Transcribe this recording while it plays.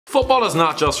Football is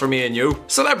not just for me and you.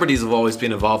 Celebrities have always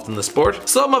been involved in the sport.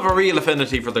 Some have a real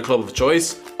affinity for the club of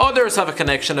choice. Others have a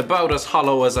connection about as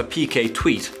hollow as a PK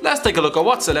tweet. Let's take a look at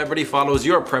what celebrity follows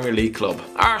your Premier League club.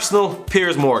 Arsenal,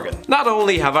 Piers Morgan. Not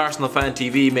only have Arsenal Fan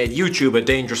TV made YouTube a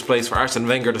dangerous place for Arsene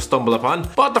Wenger to stumble upon,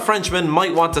 but the Frenchman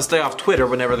might want to stay off Twitter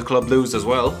whenever the club lose as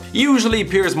well. Usually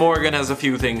Piers Morgan has a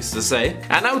few things to say.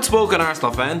 An outspoken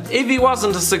Arsenal fan, if he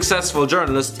wasn't a successful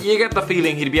journalist, you get the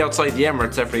feeling he'd be outside the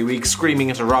Emirates every week screaming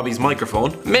into Robbie's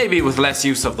microphone. Maybe with less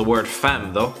use of the word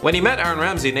fam though. When he met Aaron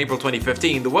Ramsey in April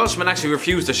 2015, the Welshman actually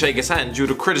refused to shake his hand due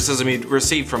to criticism he'd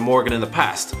received from Morgan in the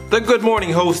past. The Good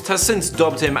Morning host has since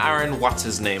dubbed him Aaron what's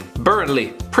his name.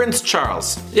 Burnley, Prince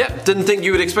Charles. Yep, didn't think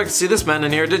you would expect to see this man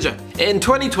in here, did you? In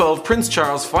 2012, Prince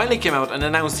Charles finally came out and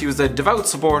announced he was a devout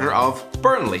supporter of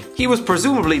Burnley. He was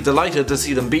presumably delighted to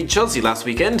see them beat Chelsea last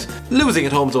weekend, losing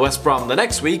at home to West Brom the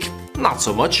next week, not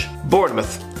so much.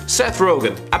 Bournemouth. Seth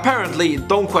Rogen. Apparently,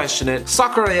 don't question it,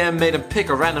 Soccer AM made him pick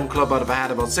a random club out of a hat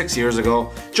about 6 years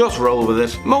ago. Just roll with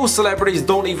it. Most celebrities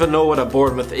don't even know what a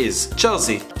Bournemouth is.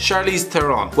 Chelsea. Charlize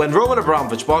Theron. When Roman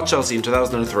Abramovich bought Chelsea in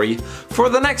 2003, for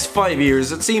the next 5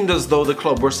 years it seemed as though the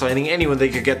club were signing anyone they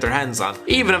could get their hands on,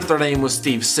 even if their name was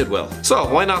Steve Sidwell.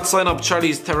 So why not sign up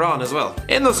Charlize Theron as well?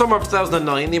 In the summer of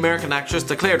 2009, the American actress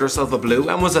declared herself a Blue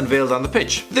and was unveiled on the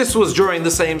pitch. This was during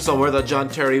the same summer that John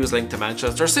Terry was linked to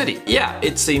Manchester City. Yeah,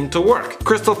 it seemed to work.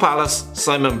 Crystal Palace,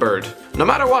 Simon Bird. No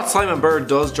matter what Simon Bird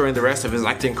does during the rest of his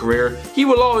acting career, he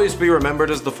will always be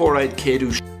remembered as the four-eyed kid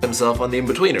who himself on the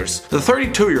In-Betweeners. The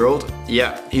 32-year-old,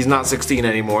 yeah, he's not 16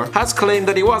 anymore, has claimed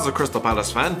that he was a Crystal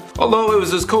Palace fan, although it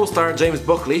was his co-star James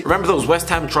Buckley, remember those West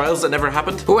Ham trials that never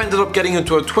happened, who ended up getting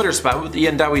into a Twitter spat with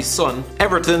Ian Dowie's son,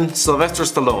 Everton Sylvester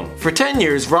Stallone. For 10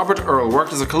 years, Robert Earl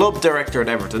worked as a club director at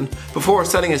Everton before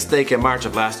selling his stake in March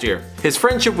of last year. His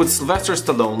friendship with Sylvester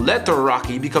Stallone led to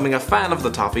Rocky becoming a fan of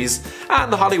the Toffees,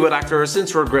 and the Hollywood actor has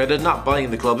since regretted not buying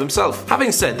the club himself.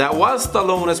 Having said that, while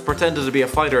Stallone has pretended to be a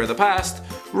fighter in the past,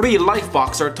 real-life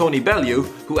boxer Tony Bellew,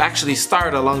 who actually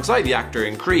starred alongside the actor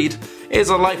in Creed, is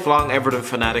a lifelong Everton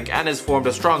fanatic and has formed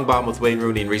a strong bond with Wayne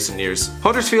Rooney in recent years.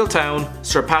 Huddersfield Town,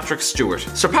 Sir Patrick Stewart.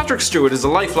 Sir Patrick Stewart is a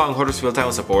lifelong Huddersfield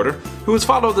Town supporter who has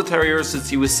followed the Terriers since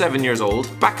he was 7 years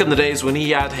old, back in the days when he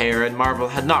had hair and Marvel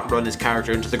had not run his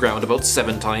character into the ground about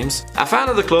 7 times. A fan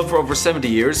of the club for over 70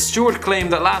 years, Stewart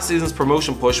claimed that last season's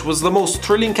promotion push was the most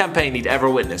thrilling campaign he'd ever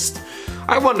witnessed.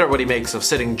 I wonder what he makes of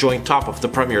sitting joint top of the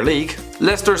Premier League.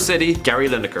 Leicester City, Gary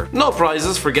Lineker. No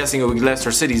prizes for guessing who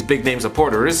Leicester City's big name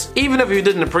supporter is. Even if you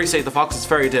didn't appreciate the Fox's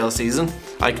fairy tale season,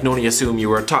 I can only assume you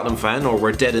were a Tottenham fan or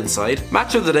were dead inside.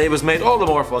 Match of the Day was made all the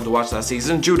more fun to watch that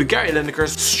season due to Gary Lineker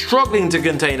struggling to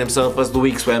contain himself as the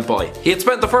weeks went by. He had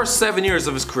spent the first 7 years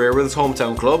of his career with his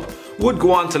hometown club, would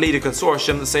go on to lead a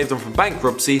consortium that saved him from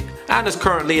bankruptcy, and is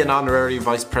currently an honorary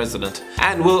vice president,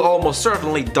 and will almost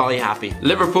certainly die happy.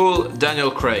 Liverpool,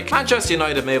 Daniel Craig. Manchester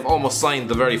United may have almost signed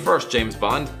the very first James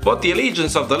Bond, but the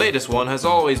allegiance of the latest one has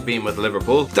always been with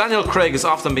Liverpool. Daniel Craig has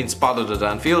often been spotted at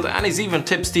Anfield, and he's even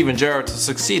tipped Steven Gerrard to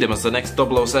succeed him as the next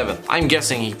 007. I'm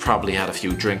guessing he probably had a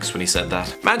few drinks when he said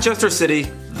that. Manchester City,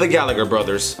 the Gallagher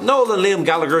brothers. Noel and Liam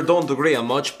Gallagher don't agree on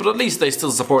much, but at least they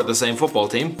still support the same football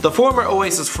team. The former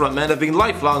Oasis frontmen have been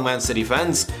lifelong Man City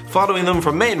fans, following them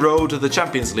from Main Road to the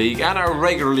Champions League and are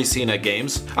regularly seen at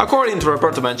games. According to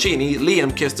Roberto Mancini,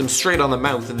 Liam kissed him straight on the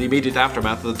mouth in the immediate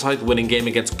aftermath of the title-winning game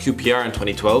against QPR in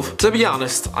 2012. To be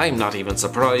honest, I'm not even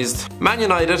surprised. Man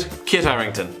United, Kit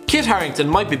Harington. Kit Harington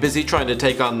might be busy trying to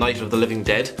take on Night of the Living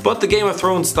Dead, but the Game of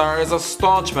Thrones star is a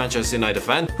staunch Manchester United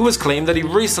fan who has claimed that he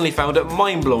recently found it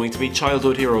mind-blowing to meet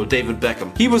childhood hero David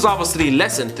Beckham. He was obviously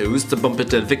less enthused to bump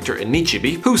into Victor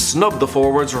Inichibi, who snubbed the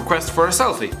forward's request for a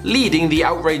selfie, leading the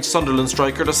outraged Sunderland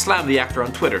striker to slam the actor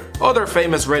on Twitter. Other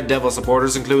famous Red Devil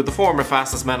supporters include the former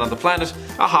fastest man on the planet,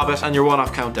 a Hobbit, and your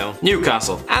one-off countdown.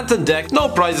 Newcastle. Anton Deck. No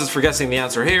prizes for guessing the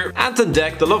answer here. Anton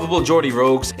Deck, the lovable Geordie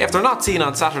Rogues. If they're not seen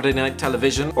on Saturday night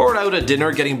television or out at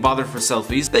dinner getting bothered for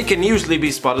selfies, they can usually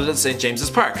be spotted at St James's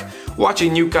Park,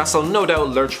 watching Newcastle no doubt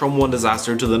lurch from one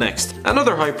disaster to the next.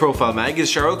 Another high-profile mag is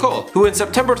Cheryl Cole, who in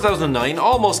September 2009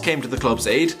 almost came to the club's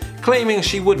aid, claiming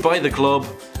she would buy the club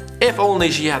if only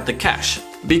she had the cash.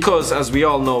 Because, as we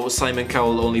all know, Simon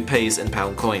Cowell only pays in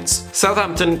pound coins.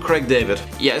 Southampton, Craig David.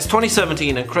 Yeah, it's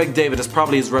 2017 and Craig David is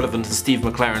probably as relevant to Steve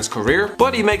McLaren's career,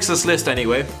 but he makes this list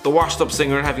anyway, the washed-up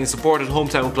singer having supported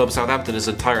hometown club Southampton his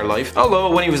entire life.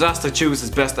 Although, when he was asked to choose his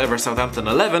best ever Southampton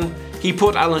 11, he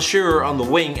put Alan Shearer on the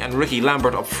wing and Ricky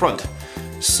Lambert up front.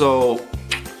 So,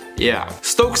 Yeah.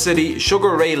 Stoke City,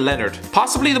 Sugar Ray Leonard.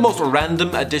 Possibly the most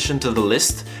random addition to the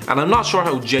list, and I'm not sure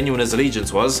how genuine his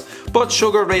allegiance was, but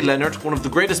Sugar Ray Leonard, one of the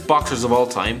greatest boxers of all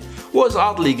time, was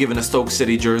oddly given a Stoke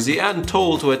City jersey and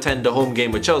told to attend a home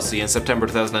game with Chelsea in September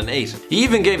 2008. He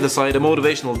even gave the side a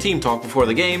motivational team talk before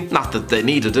the game, not that they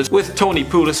needed it, with Tony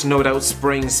Pulis no doubt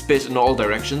spraying spit in all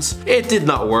directions. It did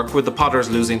not work, with the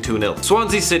Potters losing 2-0.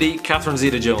 Swansea City, Catherine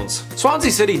Zeta-Jones.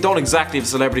 Swansea City don't exactly have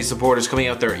celebrity supporters coming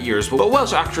out their ears, but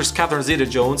Welsh actress Catherine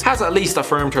Zeta-Jones has at least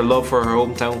affirmed her love for her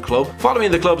hometown club.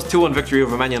 Following the club's 2-1 victory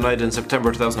over Man United in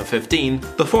September 2015,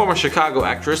 the former Chicago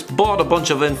actress bought a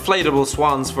bunch of inflatable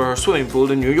swans for her swimming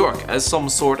pool in New York as some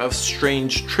sort of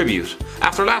strange tribute.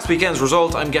 After last weekend's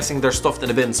result, I'm guessing they're stuffed in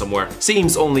a bin somewhere.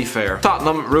 Seems only fair.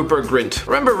 Tottenham, Rupert Grint.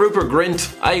 Remember Rupert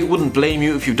Grint? I wouldn't blame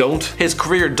you if you don't. His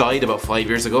career died about 5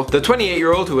 years ago. The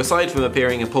 28-year-old, who aside from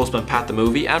appearing in Postman Pat the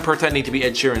movie and pretending to be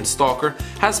Ed Sheeran's stalker,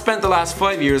 has spent the last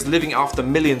 5 years living off the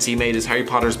millions he made as Harry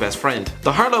Potter's best friend.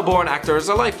 The Harlow-born actor is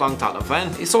a lifelong Tottenham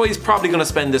fan, so he's probably going to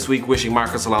spend this week wishing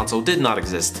Marcus Alonso did not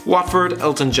exist. Watford,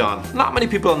 Elton John. Not many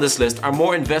people on this list are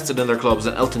more invested in their clubs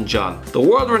than Elton John. The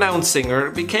world-renowned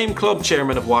singer became club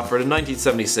chairman of Watford in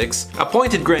 1976,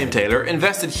 appointed Graham Taylor,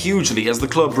 invested hugely as the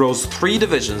club rose 3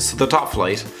 divisions to the top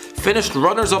flight, finished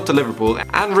runners-up to Liverpool,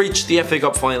 and reached the FA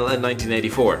Cup final in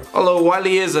 1984. Although while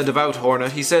he is a devout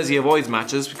Hornet, he says he avoids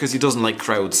matches because he doesn't like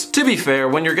crowds. To be fair,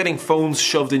 when you're getting phones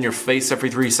shoved in your face every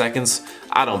 3 seconds,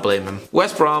 I don't blame him.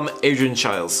 West Brom, Adrian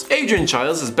Chiles. Adrian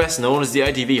Chiles is best known as the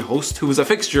ITV host who was a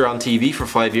fixture on TV for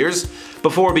 5 years,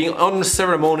 before being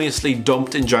unceremoniously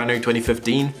dumped in January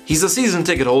 2015. He's a season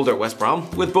ticket holder at West Brom,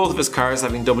 with both of his cars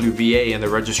having WBA in their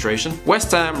registration.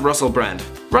 West Ham, Russell Brand.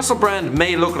 Russell Brand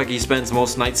may look like he spends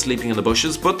most nights sleeping in the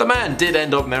bushes, but the man did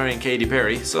end up marrying Katy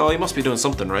Perry, so he must be doing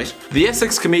something right. The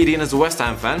Essex comedian is a West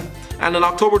Ham fan, and in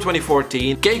October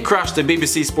 2014, Gate crashed a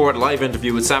BBC Sport live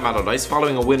interview with Sam Allardyce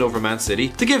following a win over Man City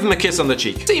to give him a kiss on the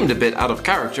cheek. Seemed a bit out of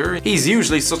character. He's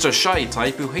usually such a shy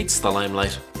type who hates the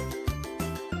limelight.